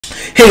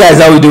Hey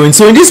guys, how we doing?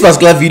 So in this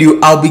particular video,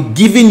 I'll be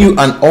giving you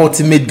an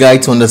ultimate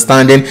guide to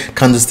understanding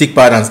candlestick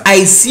patterns.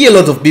 I see a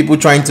lot of people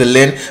trying to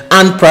learn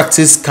and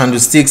practice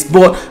candlesticks,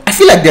 but I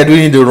feel like they're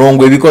doing it the wrong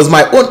way because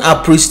my own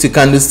approach to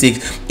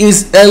candlesticks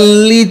is a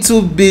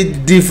little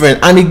bit different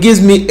and it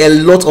gives me a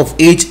lot of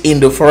edge in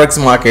the forex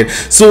market.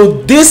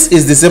 So this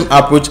is the same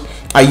approach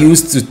I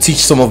used to teach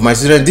some of my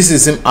students. This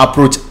is the same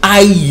approach I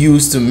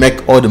use to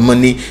make all the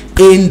money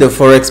in the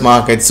forex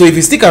market. So if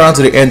you stick around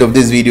to the end of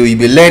this video, you'll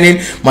be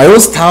learning my own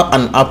style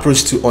and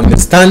approach to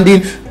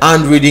understanding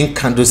and reading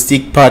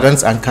candlestick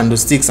patterns and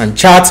candlesticks and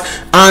charts,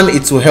 and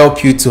it will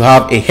help you to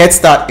have a head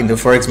start in the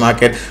forex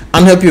market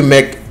and help you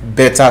make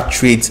better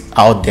trades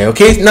out there.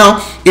 Okay, now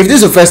if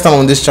this is the first time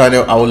on this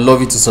channel, I would love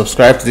you to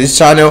subscribe to this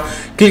channel.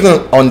 Click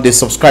on the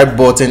subscribe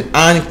button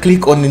and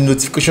click on the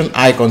notification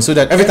icon so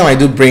that every time I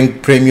do bring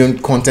premium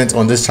content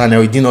on this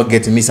channel, you do not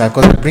get to miss out,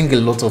 because I bring a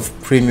lot of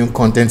premium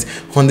content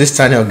on this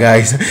channel,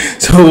 guys.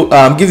 So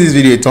give this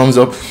video a thumbs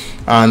up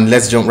and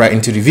let's jump right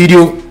into the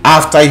video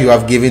after you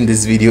have given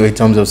this video a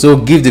thumbs up. So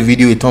give the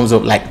video a thumbs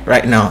up like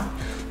right now.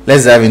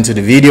 Let's dive into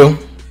the video.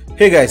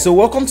 Hey guys, so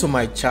welcome to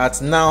my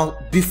chart. Now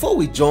before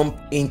we jump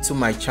into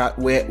my chart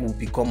where it will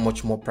become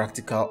much more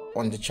practical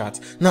on the chart,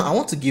 now I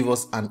want to give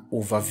us an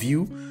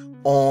overview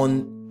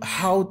on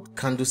how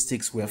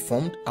candlesticks were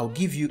formed. I'll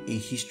give you a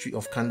history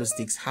of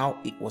candlesticks, how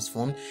it was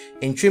formed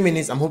in 3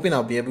 minutes. I'm hoping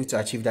I'll be able to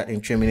achieve that in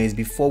 3 minutes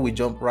before we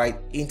jump right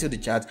into the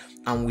chart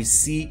and we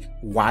see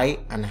why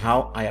and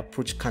how I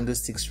approach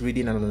candlesticks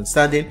reading and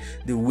understanding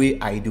the way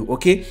I do.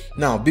 Okay,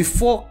 now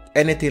before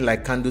anything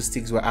like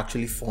candlesticks were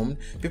actually formed,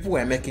 people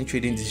were making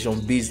trading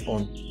decisions based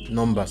on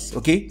numbers.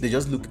 Okay, they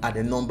just look at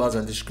the numbers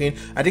on the screen.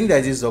 I think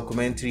there's this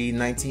documentary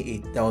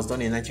 98 that was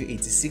done in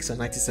 1986 or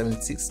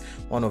 1976,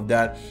 one of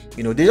that.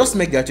 You know, they just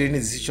make their trading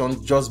decisions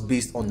just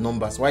based on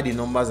numbers. Why the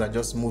numbers are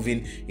just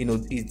moving, you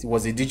know, it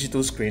was a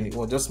digital screen, it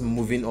was just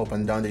moving up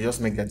and down. They just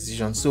make that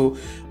decision. So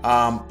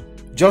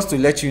just to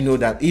let you know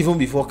that even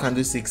before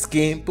candlesticks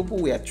came, people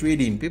were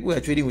trading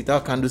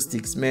without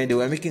candlesticks. Man, they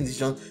were making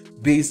decisions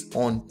based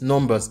on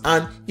numbers.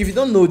 And if you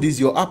don't know this,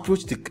 your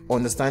approach to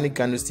understanding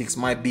candlesticks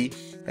might be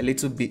a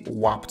little bit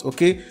warped.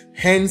 Okay,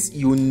 hence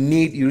you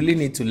really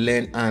need to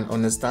learn and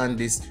understand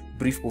this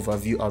brief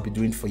overview I'll be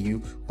doing for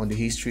you on the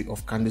history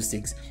of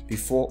candlesticks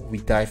before we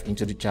dive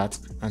into the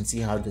charts and see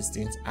how these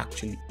things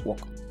actually work.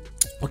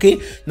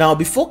 Okay, now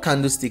before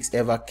candlesticks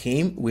ever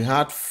came, we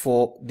had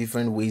 4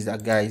 different ways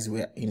that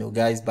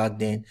guys back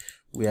then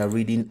we are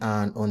reading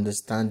and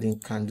understanding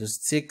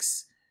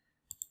candlesticks.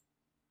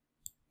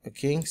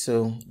 Okay,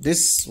 so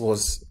this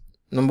was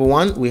number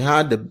 1. We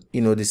had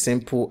the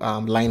simple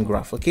line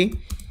graph. Okay,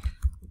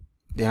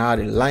 they had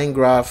a line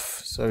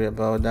graph, sorry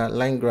about that,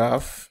 line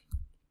graph.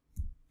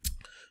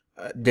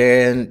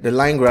 Then the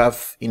line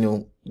graph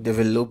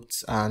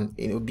developed and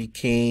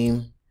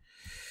became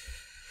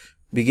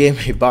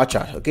a bar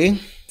chart. Okay,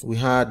 we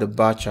had the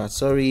bar chart.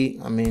 Sorry,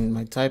 I mean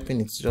my typing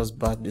is just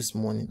bad this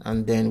morning.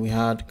 And then we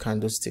had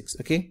candlesticks.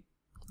 Okay,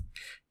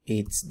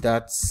 it's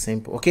that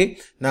simple. Okay,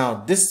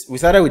 now we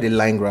started with the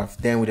line graph,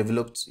 then we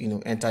developed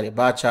entered a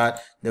bar chart,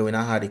 then we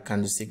now had a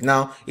candlestick.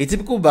 Now a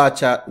typical bar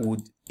chart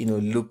would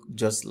look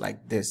just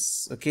like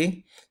this.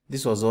 Okay,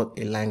 this was what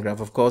a line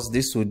graph. Of course,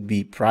 this would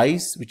be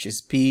price, which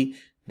is P,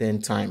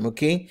 then time.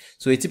 Okay,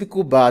 so a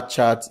typical bar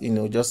chart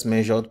just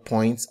measured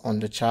points on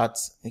the chart.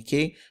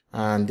 Okay,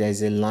 and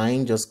there's a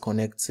line just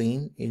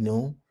connecting,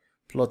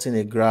 plotting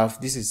a graph.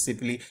 This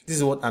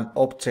is what an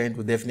uptrend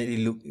would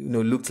definitely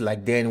looked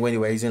like then when they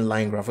were using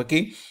line graph.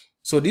 Okay,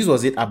 so this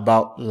was it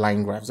about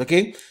line graphs.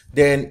 Okay,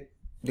 then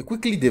they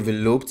quickly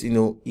developed,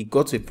 it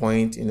got to a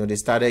point, they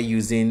started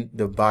using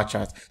the bar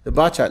chart. The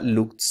bar chart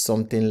looked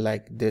something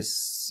like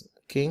this.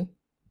 Okay,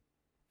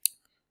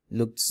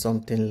 looked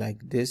something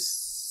like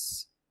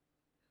this.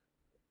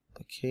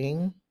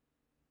 Okay,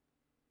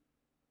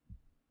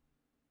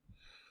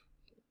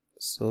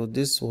 so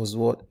this was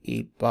what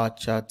a bar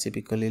chart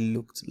typically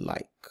looked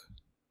like.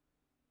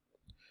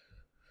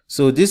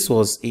 So this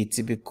was a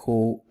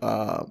typical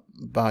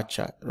bar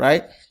chart,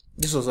 right?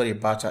 This was what a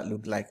bar chart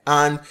looked like.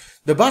 And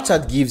the bar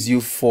chart gives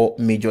you 4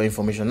 major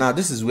information. Now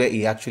this is where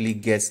it actually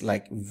gets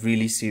like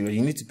really serious.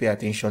 You need to pay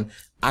attention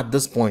at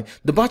this point.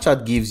 The bar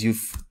chart gives you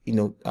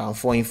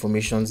 4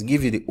 informations. It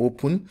gives you the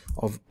open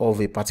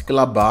of a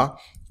particular bar.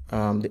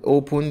 The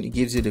open, it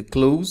gives you the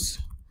close,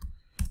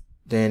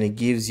 then it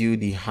gives you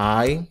the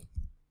high,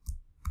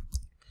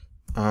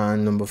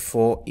 and number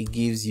 4, it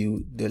gives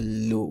you the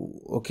low.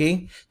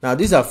 Okay, now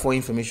these are 4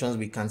 informations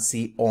we can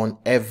see on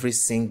every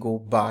single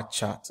bar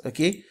chart.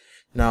 Okay,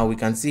 now we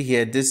can see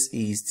here, this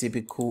is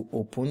typical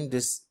open,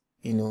 this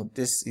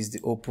this is the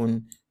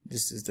open,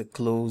 this is the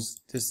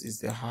close, this is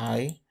the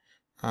high,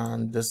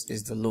 and this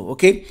is the low.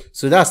 Okay,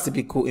 so that's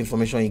typical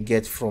information you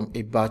get from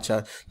a bar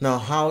chart. Now,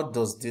 how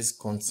does this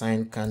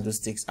concern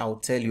candlesticks? I'll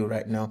tell you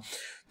right now.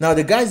 Now,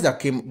 the guy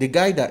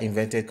that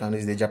invented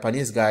candles, the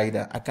Japanese guy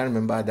that I can't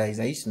remember that is,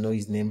 I used to know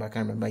his name, but I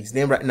can't remember his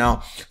name right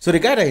now. So the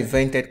guy that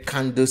invented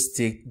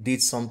candlestick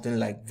did something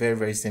like very,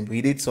 very simple.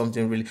 He did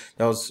something really,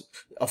 that was,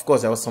 of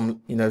course, there was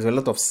some, there's a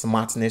lot of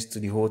smartness to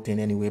the whole thing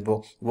anyway, but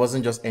it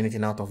wasn't just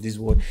anything out of this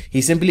world.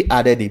 He simply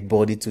added a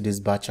body to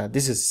this bar chart.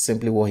 This is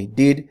simply what he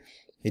did.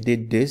 He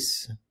did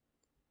this.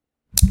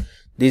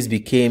 This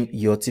became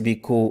your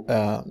typical,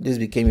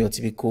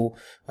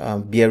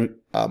 your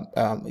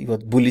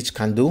bullish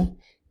candle.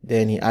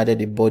 Then he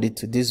added a body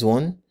to this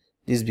one.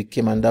 This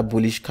became another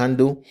bullish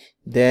candle.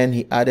 Then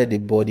he added a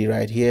body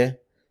right here.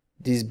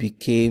 This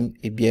became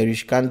a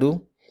bearish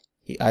candle.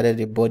 He added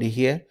a body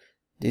here.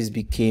 This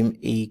became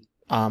a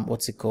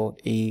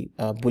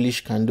a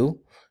bullish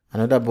candle.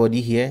 Another body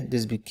here.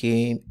 This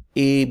became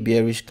a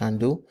bearish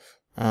candle,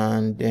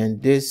 and then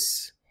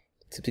this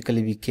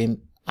typically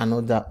became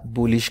another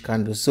bullish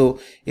candle. So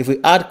if we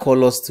add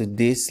colors to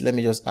this, let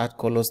me just add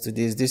colors to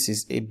this. This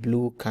is a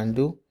blue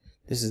candle.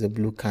 This is a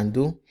blue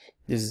candle.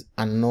 This is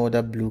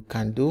another blue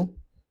candle.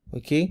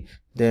 Okay,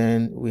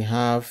 then we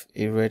have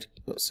a red,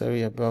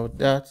 sorry about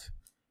that.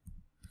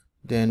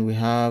 Then we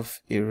have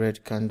a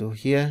red candle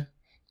here,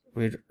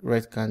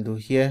 red candle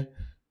here.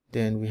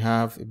 Then we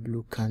have a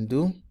blue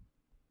candle.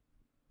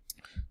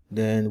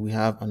 Then we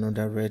have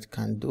another red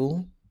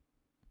candle.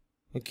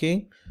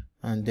 Okay,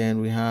 and then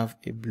we have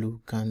a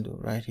blue candle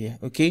right here.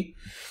 Okay,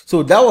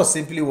 so that was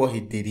simply what he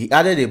did. He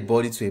added a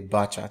body to a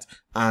bar chart,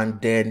 and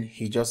then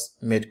he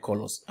just made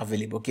colors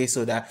available. Okay,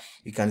 so that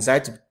you can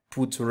decide to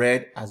put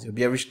red as your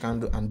bearish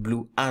candle and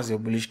blue as your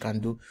bullish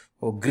candle,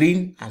 or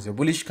green as your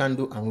bullish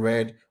candle and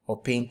red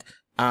or pink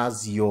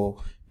as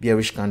your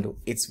bearish candle.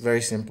 It's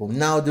very simple.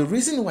 Now, the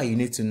reason why you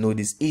need to know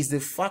this is the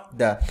fact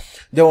that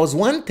there was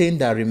one thing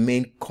that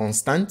remained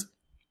constant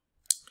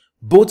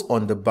both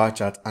on the bar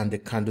chart and the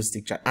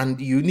candlestick chart, and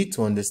you need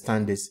to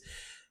understand this.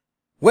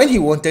 When he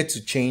wanted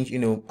to change,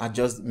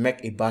 adjust,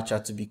 make a bar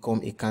chart to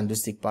become a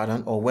candlestick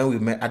pattern, or when we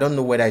met, I don't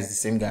know whether it's the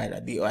same guy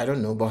that did, I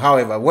don't know, but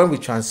however, when we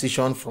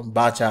transition from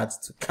bar chart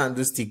to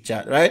candlestick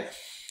chart, right,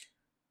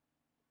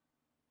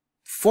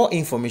 4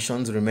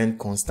 informations remain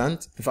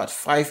constant. In fact,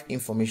 5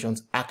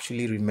 informations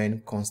actually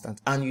remain constant,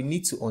 and you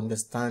need to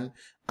understand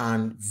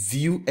and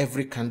view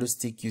every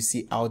candlestick you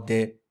see out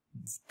there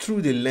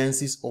through the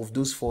lenses of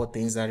those 4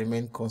 things that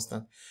remain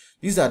constant.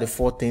 These are the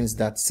 4 things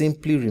that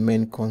simply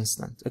remain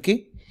constant.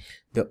 Okay,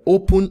 the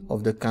open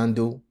of the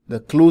candle,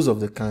 the close of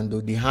the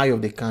candle, the high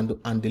of the candle,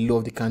 and the low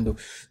of the candle.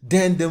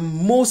 Then the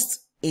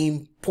most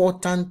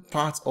important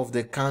part of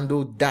the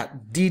candle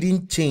that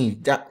didn't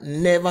change, that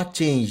never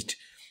changed,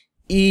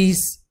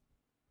 is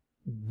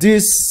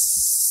this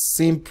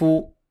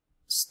simple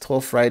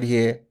stuff right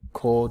here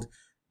called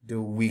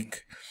the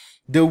wick.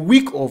 The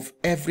wick of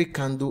every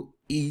candle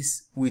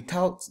is,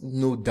 without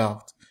no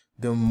doubt,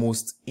 the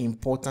most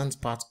important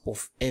part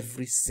of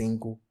every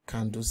single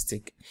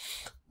candlestick,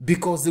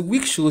 because the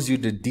wick shows you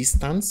the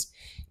distance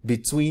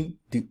between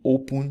the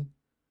open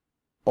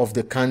of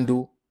the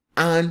candle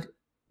and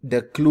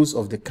the close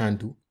of the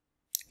candle.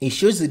 It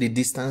shows you the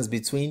distance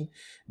between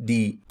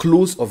the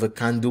close of a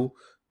candle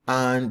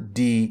and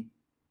the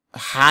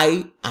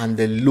high and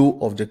the low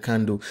of the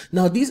candle.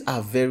 Now, these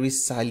are very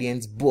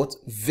salient but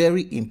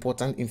very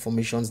important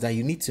informations that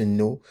you need to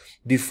know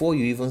before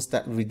you even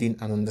start reading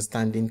and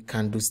understanding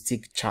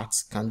candlestick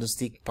charts,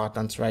 candlestick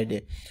patterns right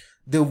there.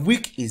 The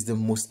wick is the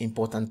most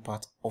important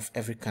part of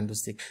every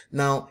candlestick.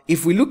 Now,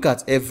 if we look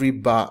at every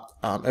bar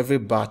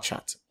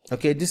chart,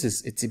 okay, this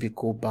is a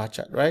typical bar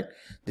chart, right?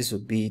 This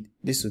would be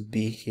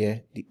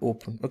here the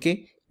open.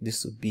 Okay,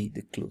 this would be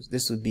the close,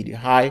 this would be the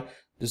high,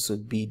 this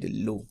would be the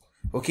low.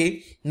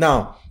 Okay,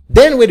 now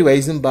then when they were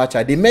using bar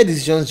chart, they made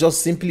decisions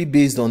just simply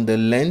based on the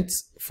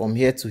length from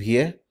here to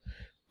here,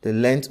 the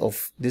length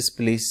of this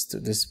place to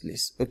this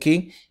place.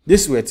 Okay,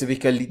 this were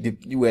typically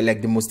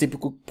the most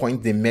typical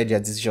point they made their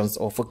decisions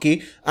of.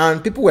 Okay,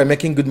 and people were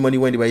making good money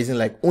when they were using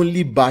like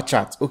only bar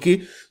chart.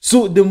 Okay,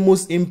 so the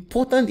most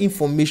important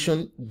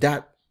information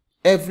that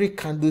every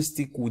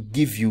candlestick would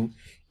give you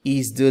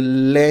is the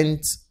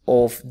length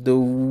of the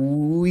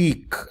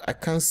wick. I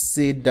can't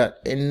say that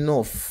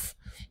enough.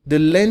 The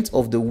length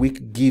of the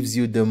wick gives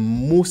you the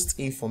most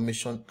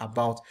information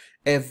about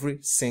every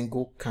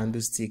single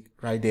candlestick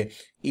right there.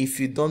 If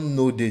you don't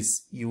know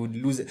this, you would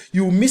lose it.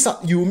 You will miss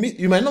out. You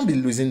might not be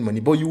losing money,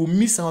 but you will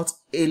miss out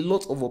a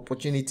lot of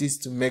opportunities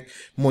to make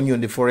money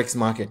on the forex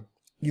market.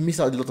 You miss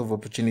out a lot of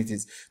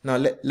opportunities. Now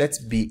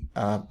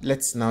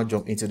let's now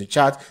jump into the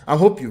chart. I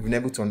hope you've been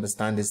able to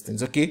understand these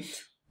things. Okay,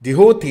 the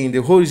whole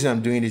reason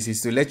I'm doing this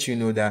is to let you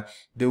know that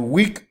the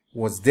wick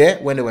was there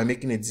when they were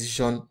making a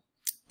decision,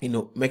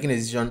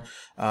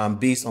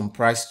 based on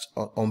price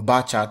on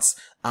bar charts,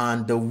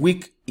 and the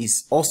wick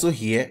is also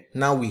here.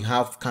 Now we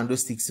have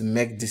candlesticks to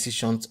make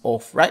decisions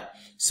of, right?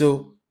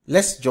 So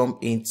let's jump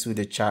into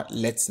the chart.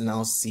 Let's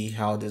now see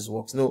how this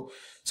works. No,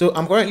 so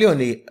I'm currently on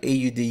the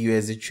AUD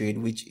USD trade,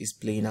 which is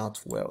playing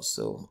out well.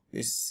 So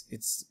it's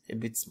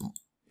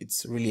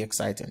really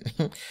exciting.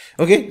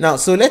 Okay, now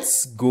so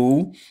let's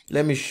go.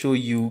 Let me show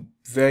you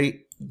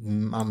very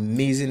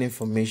amazing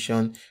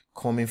information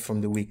coming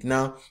from the week.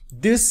 Now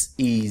this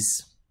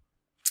is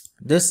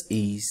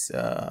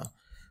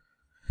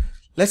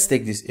let's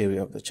take this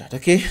area of the chart.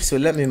 Okay, so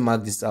let me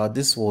mark this out.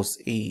 This was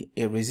a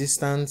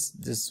resistance,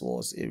 this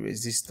was a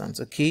resistance.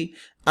 Okay,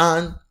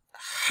 and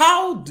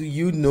how do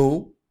you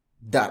know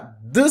that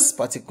this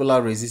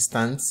particular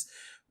resistance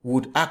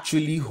would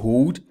actually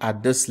hold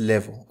at this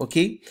level?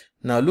 Okay,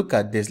 now look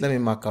at this. Let me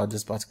mark out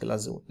this particular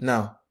zone.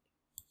 Now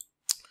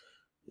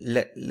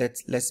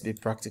let's be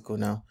practical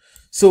now.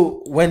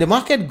 So when the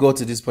market got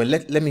to this point,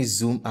 let me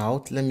zoom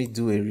out. Let me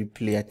do a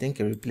replay. I think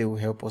a replay will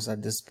help us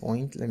at this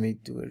point. Let me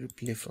do a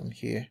replay from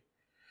here.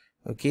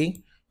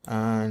 Okay,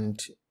 and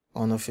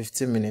on a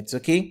 15 minutes.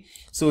 Okay,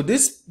 so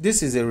this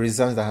is a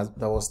resistance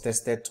that was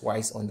tested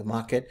twice on the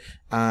market,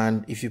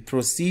 and if you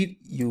proceed,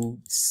 you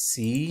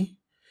see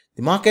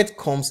the market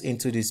comes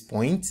into this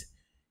point,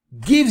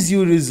 gives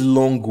you this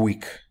long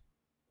wick.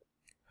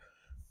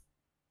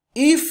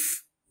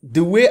 If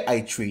the way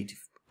I trade,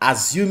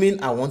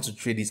 assuming I want to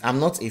trade this, I'm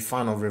not a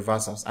fan of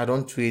reversals. I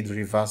don't trade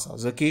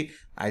reversals. Okay,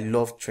 I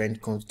love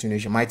trend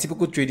continuation. My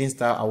typical trading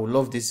style, I would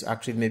love this to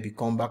actually maybe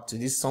come back to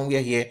this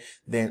somewhere here,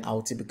 then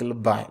I'll typically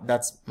buy.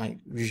 That's my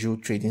usual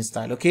trading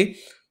style. Okay,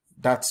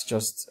 that's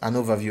just an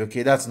overview.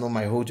 Okay, that's not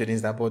my whole trading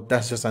style, but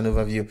that's just an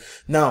overview.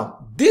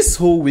 Now this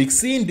whole week,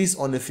 seeing this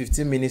on a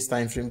 15 minutes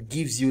time frame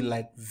gives you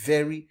like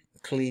very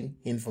clean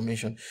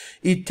information.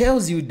 It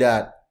tells you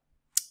that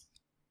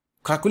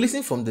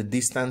calculating from the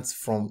distance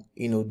from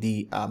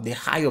the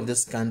high of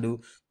this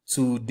candle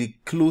to the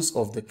close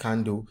of the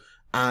candle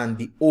and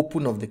the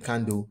open of the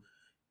candle,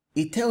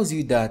 it tells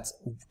you that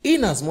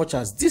in as much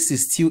as this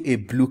is still a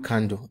blue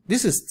candle,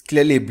 this is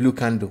clearly a blue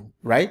candle,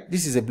 right?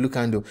 This is a blue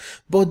candle,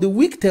 but the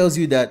wick tells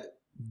you that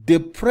the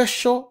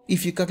pressure,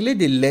 if you calculate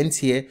the length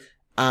here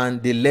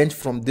and the length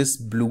from this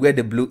blue, where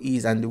the blue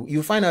is, and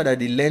you find out that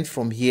the length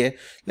from here,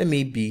 let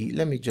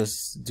me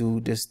just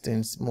do this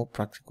things more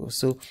practical.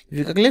 So if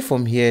you calculate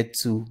from here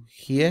to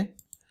here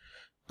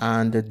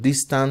and the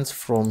distance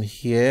from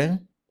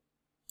here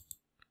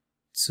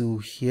to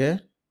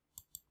here,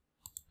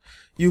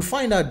 you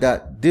find out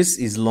that this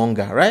is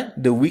longer, right?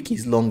 The wick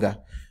is longer.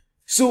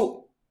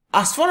 So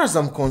as far as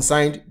I'm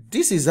concerned,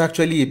 this is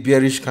actually a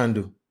bearish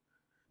candle.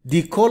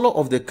 The color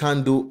of the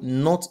candle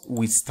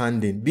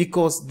notwithstanding,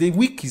 because the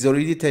wick is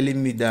already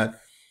telling me that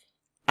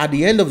at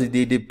the end of the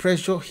day, the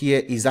pressure here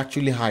is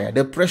actually higher.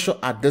 The pressure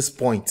at this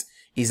point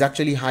is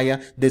actually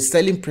higher. The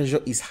selling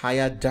pressure is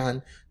higher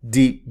than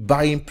the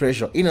buying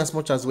pressure, in as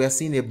much as we are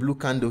seeing a blue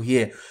candle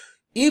here.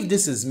 If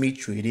this is me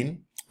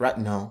trading right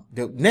now,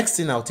 the next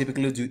thing I'll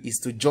typically do is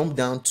to jump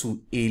down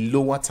to a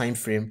lower time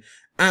frame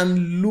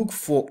and look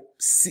for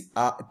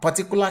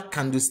particular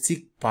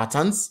candlestick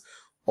patterns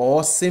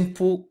or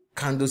simple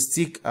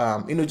candlestick,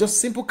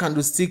 just simple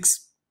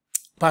candlesticks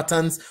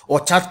patterns or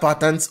chart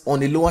patterns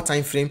on a lower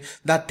time frame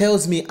that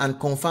tells me and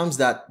confirms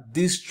that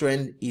this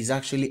trend is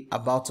actually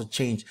about to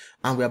change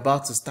and we're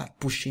about to start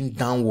pushing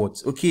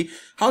downwards. Okay,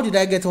 how did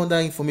I get all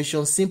that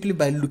information? Simply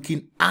by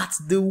looking at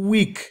the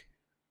wick.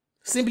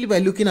 Simply by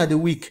looking at the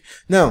wick.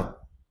 Now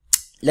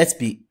let's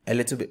be a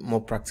little bit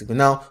more practical.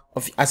 Now,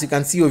 as you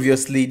can see,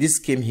 obviously this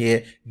came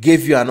here,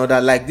 gave you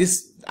another, like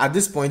this. At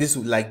this point, this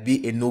would like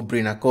be a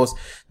no-brainer, because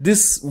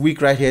this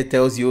week right here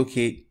tells you,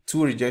 okay,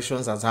 2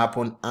 rejections has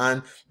happened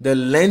and the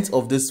length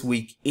of this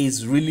week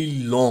is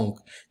really long,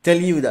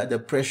 telling you that the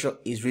pressure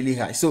is really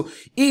high. So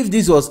if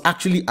this was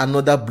actually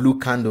another blue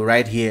candle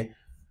right here,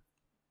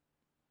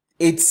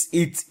 this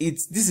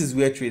is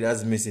where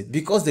traders miss it,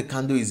 because the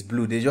candle is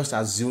blue. They just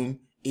assume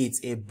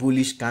it's a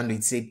bullish candle,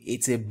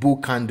 it's a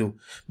bull candle.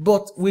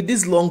 But with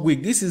this long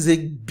wick, this is a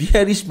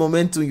bearish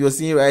momentum you're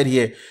seeing right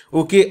here.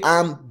 Okay,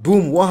 and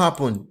boom, what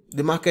happened?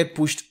 The market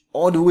pushed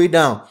all the way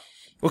down.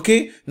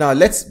 Okay, now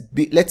let's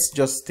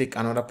just take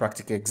another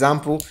practical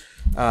example.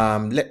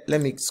 Let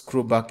me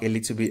scroll back a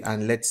little bit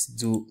and let's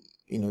do,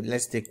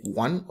 let's take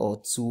 1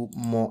 or 2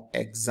 more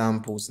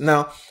examples.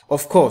 Now,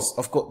 of course,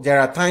 there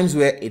are times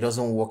where it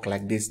doesn't work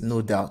like this,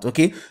 no doubt.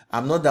 Okay,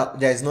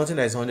 there is nothing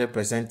that is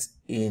 100%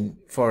 in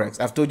forex.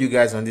 I've told you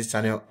guys on this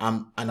channel,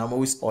 I'm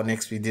always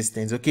honest with these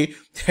things. Okay,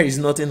 there is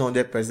nothing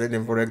 100%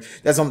 in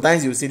forex. There's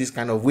sometimes you see this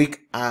kind of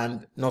wick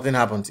and nothing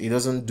happens. It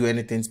doesn't do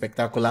anything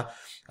spectacular,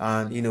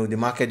 and the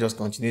market just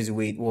continues the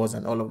way it was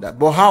and all of that.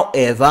 But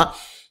however,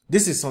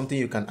 this is something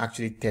you can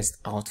actually test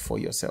out for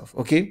yourself.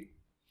 Okay,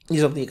 this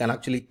is something you can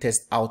actually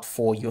test out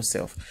for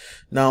yourself.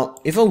 Now,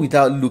 even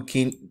without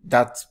looking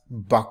that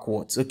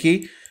backwards,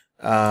 okay,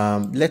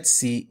 let's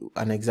see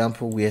an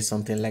example where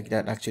something like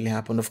that actually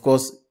happened. Of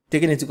course,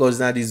 taking into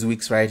consideration these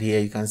wicks right here,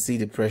 you can see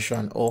the pressure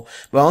and all,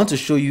 but I want to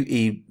show you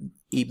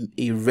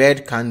a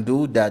red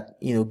candle that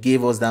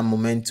gave us that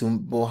momentum,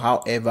 but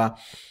however,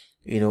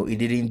 it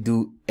didn't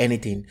do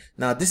anything.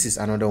 Now this is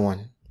another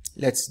one.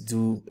 Let's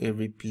do a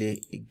replay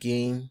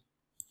again.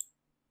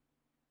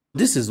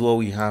 this is what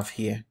we have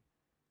here.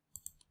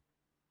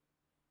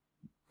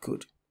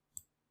 Good.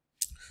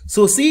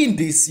 So seeing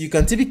this, you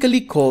can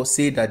typically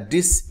say that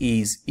this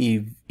is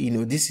a,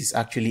 this is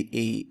actually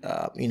a,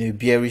 a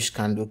bearish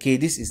candle. Okay,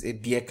 this is a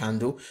bear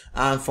candle,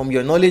 and from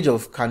your knowledge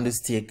of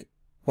candlestick,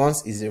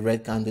 once is a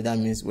red candle, that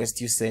means we're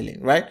still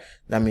selling, right?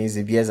 That means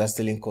the bears are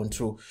still in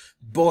control.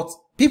 But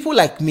people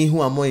like me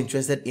who are more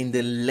interested in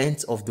the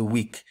length of the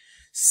week,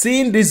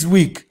 seeing this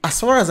week,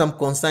 as far as I'm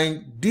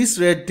concerned, this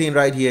red thing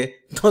right here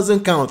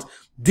doesn't count.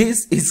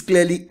 This is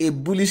clearly a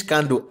bullish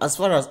candle as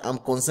far as I'm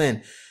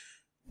concerned.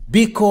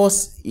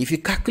 Because if you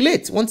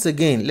calculate, once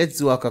again, let's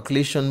do our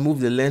calculation, move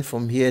the length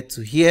from here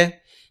to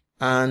here,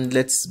 and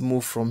let's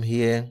move from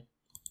here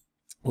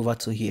over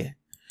to here.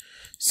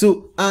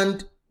 So,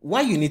 and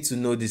why you need to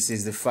know this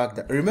is the fact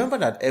that, remember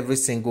that every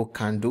single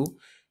candle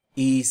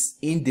is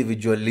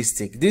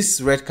individualistic.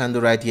 This red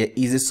candle right here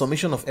is a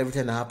summation of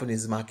everything that happened in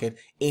this market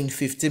in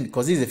 15,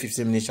 because this is a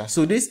 15 minute chart.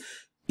 So this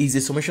is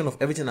a summation of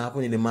everything that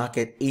happened in the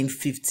market in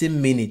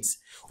 15 minutes.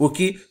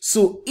 Okay,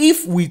 so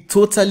if we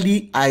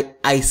totally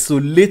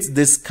isolate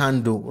this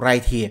candle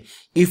right here,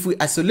 if we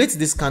isolate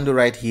this candle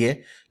right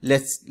here,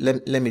 let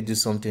me do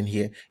something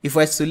here. If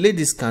I isolate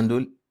this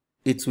candle,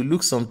 it will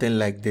look something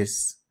like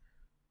this.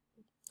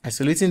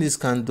 Isolating this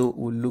candle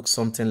will look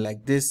something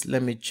like this.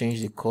 Let me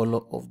change the color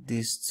of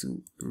this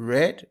to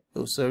red.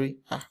 Oh, sorry.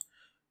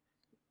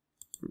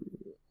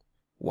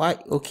 Why?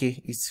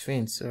 Okay, it's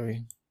faint.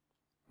 Sorry.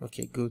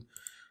 Okay, good.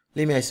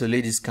 Let me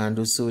isolate this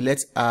candle. So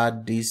let's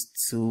add these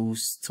two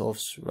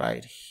stuffs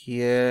right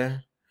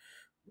here.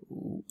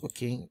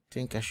 Okay, I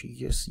think I should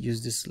just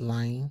use this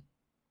line.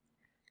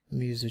 Let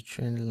me use a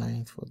trend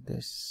line for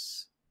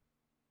this.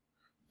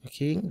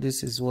 Okay,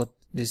 this is what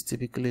this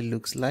typically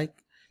looks like.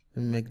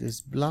 Let me make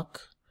this black.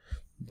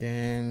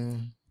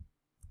 Then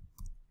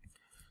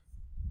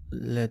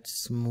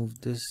let's move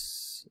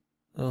this.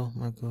 Oh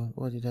my god,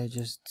 what did I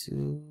just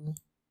do?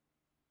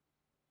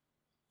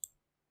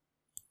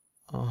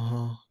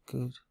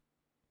 Good.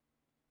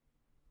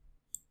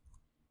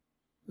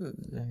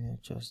 Let me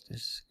adjust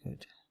this.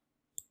 Good.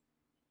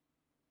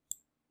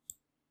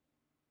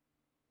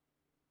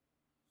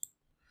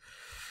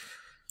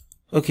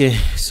 Okay,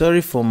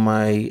 sorry for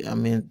my,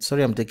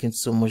 sorry I'm taking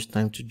so much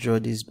time to draw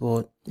this,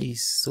 but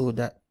it's so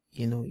that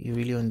you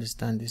really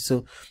understand this.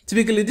 So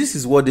typically this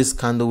is what this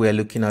candle we are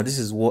looking at. This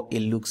is what it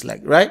looks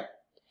like, right?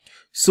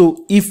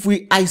 So if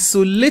we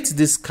isolate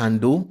this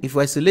candle,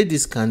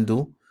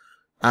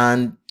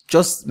 and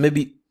just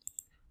maybe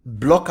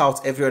block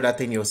out every other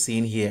thing you're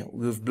seeing here.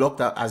 We've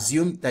blocked out,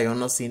 assume that you're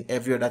not seeing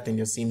every other thing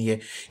you're seeing here.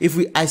 If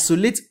we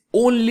isolate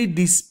only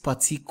this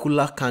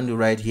particular candle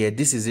right here,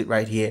 this is it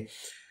right here,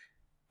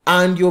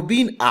 and you're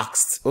being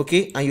asked,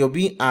 okay, and you're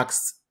being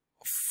asked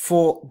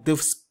for the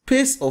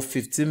space of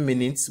 15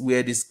 minutes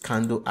where this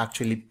candle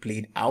actually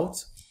played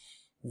out,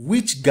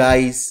 which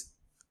guys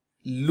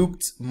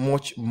looked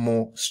much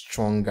more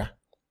stronger?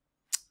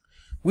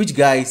 Which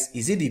guys,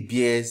 is it the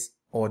bears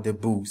or the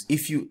bulls?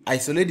 If you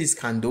isolate this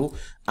candle,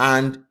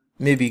 and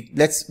maybe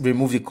let's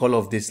remove the color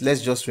of this,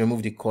 let's just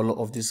remove the color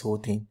of this whole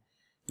thing.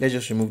 Let's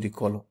just remove the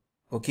color.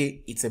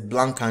 Okay, it's a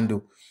blank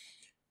candle.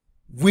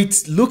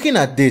 With looking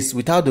at this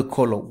without the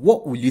color,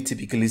 what will you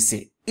typically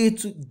say?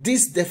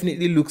 This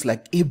definitely looks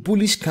like a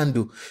bullish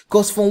candle,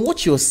 because from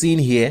what you're seeing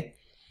here,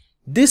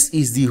 this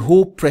is the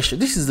whole pressure.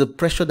 This is the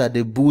pressure that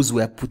the bulls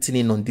were putting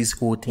in on this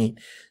whole thing.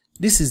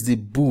 This is the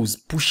bulls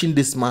pushing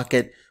this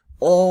market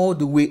all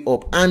the way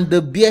up, and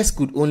the bears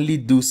could only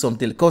do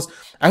something, because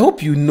I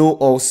hope you know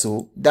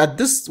also that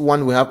this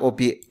one we have up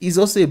here is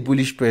also a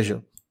bullish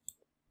pressure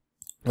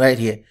right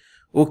here.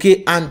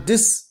 Okay, and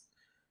this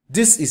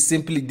is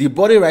simply the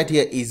body right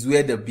here is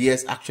where the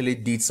bears actually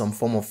did some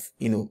form of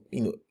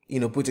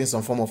putting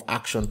some form of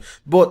action,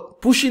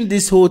 but pushing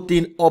this whole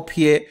thing up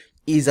here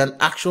is an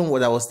action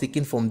that was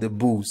taken from the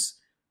bulls.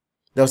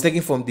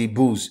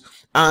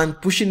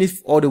 And pushing it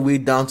all the way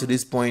down to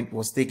this point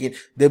was taken.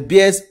 The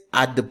bears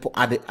at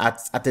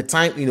the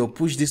time,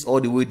 pushed this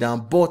all the way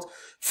down. But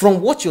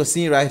from what you're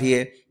seeing right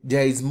here,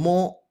 there is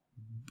more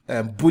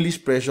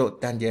bullish pressure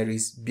than there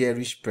is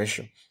bearish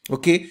pressure.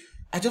 Okay,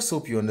 I just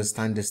hope you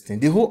understand this thing.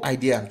 The whole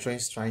idea I'm trying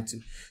to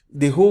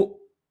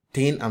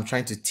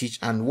teach,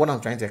 and what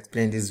I'm trying to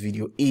explain in this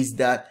video, is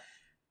that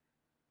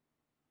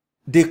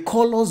the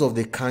colors of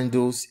the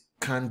candles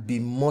can be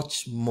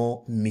much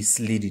more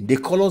misleading. The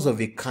colors of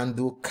a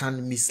candle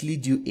can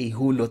mislead you a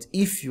whole lot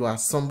if you are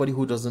somebody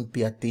who doesn't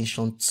pay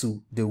attention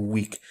to the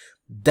wick.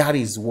 That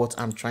is what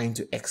I'm trying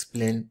to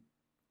explain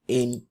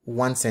in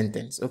one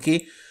sentence.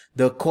 Okay,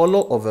 the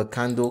color of a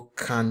candle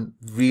can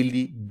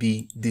really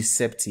be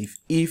deceptive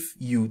if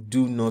you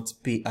do not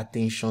pay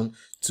attention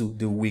to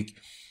the wick.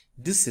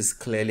 This is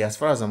clearly, as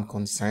far as I'm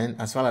concerned,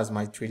 as far as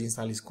my trading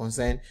style is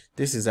concerned,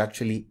 this is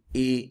actually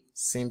a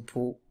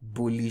simple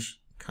bullish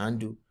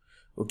candle.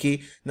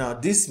 Okay, now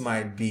this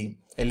might be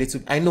a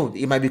little, I know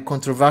it might be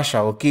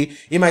controversial. Okay,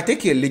 it might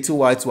take you a little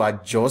while to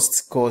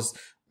adjust, because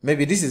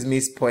maybe this is me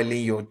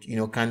spoiling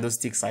your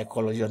candlestick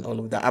psychology and all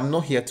of that. I'm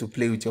not here to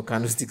play with your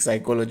candlestick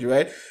psychology,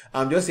 right?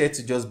 I'm just here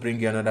to just bring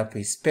you another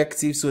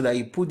perspective so that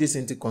you put this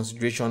into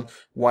consideration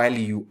while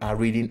you are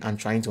reading and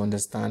trying to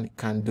understand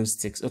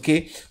candlesticks.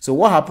 Okay, so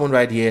what happened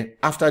right here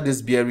after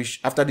this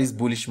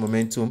bullish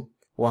momentum?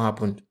 What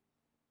happened?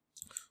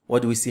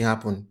 What do we see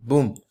happen?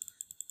 Boom.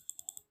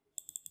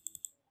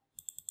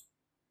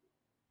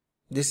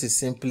 This is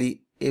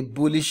simply a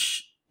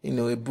bullish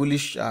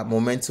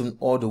momentum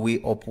all the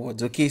way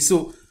upwards. Okay,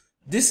 so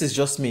this is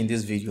just me in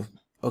this video,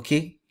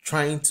 okay,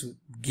 trying to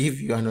give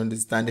you an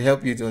understanding,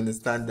 help you to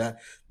understand that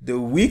the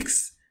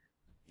wicks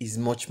is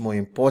much more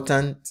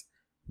important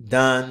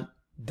than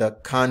the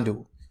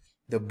candle,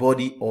 the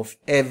body of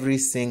every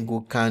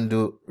single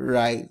candle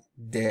right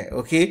there.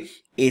 Okay,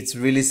 it's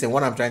really simple.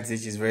 What I'm trying to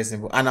teach is very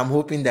simple, and I'm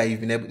hoping that you've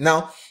been able.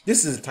 Now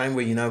this is the time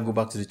where you now go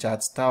back to the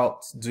chart,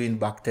 start doing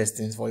back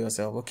testings for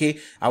yourself. Okay,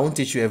 I won't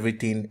teach you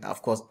everything,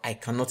 of course. I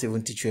cannot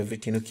even teach you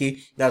everything. Okay,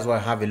 that's why I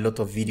have a lot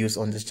of videos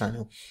on this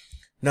channel.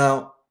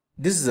 Now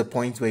this is a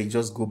point where you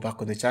just go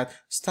back on the chart,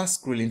 start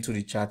scrolling through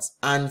the charts,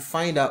 and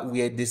find out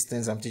where these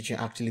things I'm teaching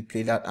actually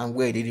played out and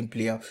where it didn't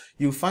play out.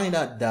 You'll find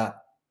out that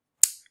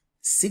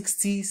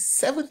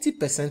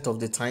 60-70% of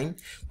the time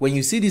when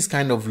you see this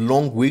kind of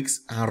long wicks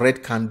and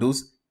red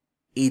candles,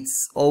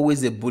 it's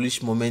always a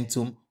bullish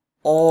momentum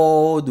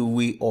all the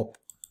way up.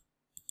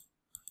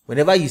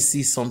 Whenever you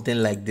see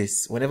something like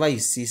this,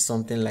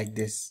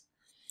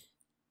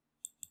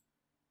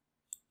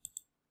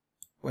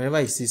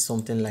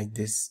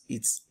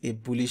 it's a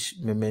bullish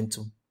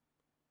momentum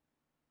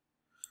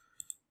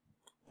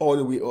all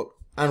the way up.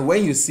 And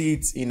when you see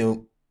it,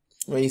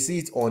 when you see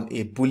it on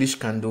a bullish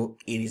candle,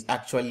 it is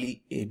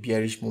actually a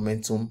bearish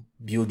momentum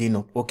building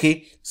up.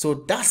 Okay, so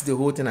that's the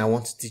whole thing I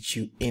want to teach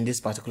you in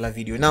this particular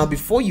video. Now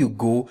before you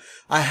go,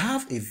 I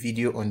have a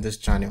video on this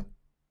channel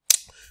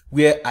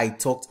where I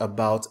talked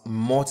about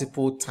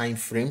multiple time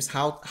frames,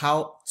 how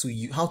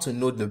to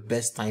know the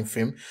best time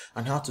frame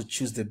and how to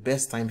choose the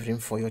best time frame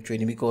for your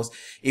trading. Because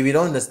if you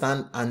don't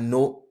understand and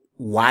know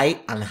why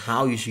and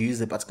how you should use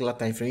the particular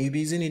time frame, you'll be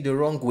using it the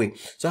wrong way.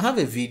 So I have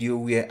a video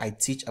where I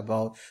teach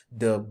about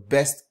the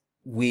best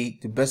way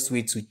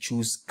to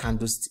choose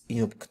candles,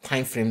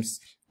 time frames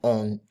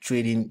on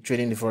trading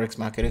the forex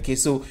market. Okay,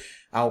 so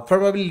I'll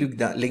probably link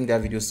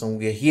that video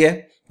somewhere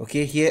here,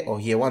 okay, here or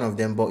here, one of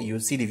them, but you'll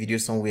see the video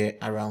somewhere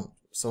around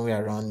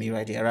me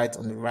right here, right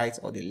on the right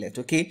or the left.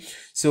 Okay,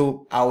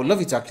 so I would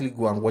love you to actually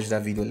go and watch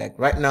that video like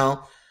right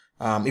now.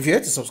 If you're here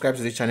to subscribe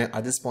to the channel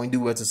at this point, do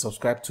well to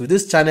subscribe to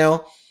this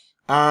channel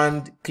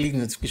and click the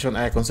notification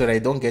icon so that you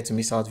don't get to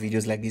miss out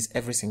videos like this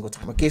every single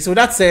time. Okay, so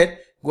that said,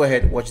 go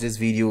ahead, watch this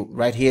video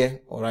right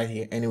here or right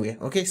here, anywhere.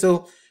 Okay,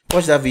 so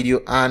watch that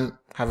video and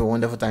have a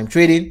wonderful time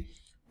trading.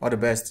 All the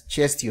best.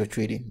 Cheers to your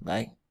trading.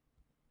 Bye.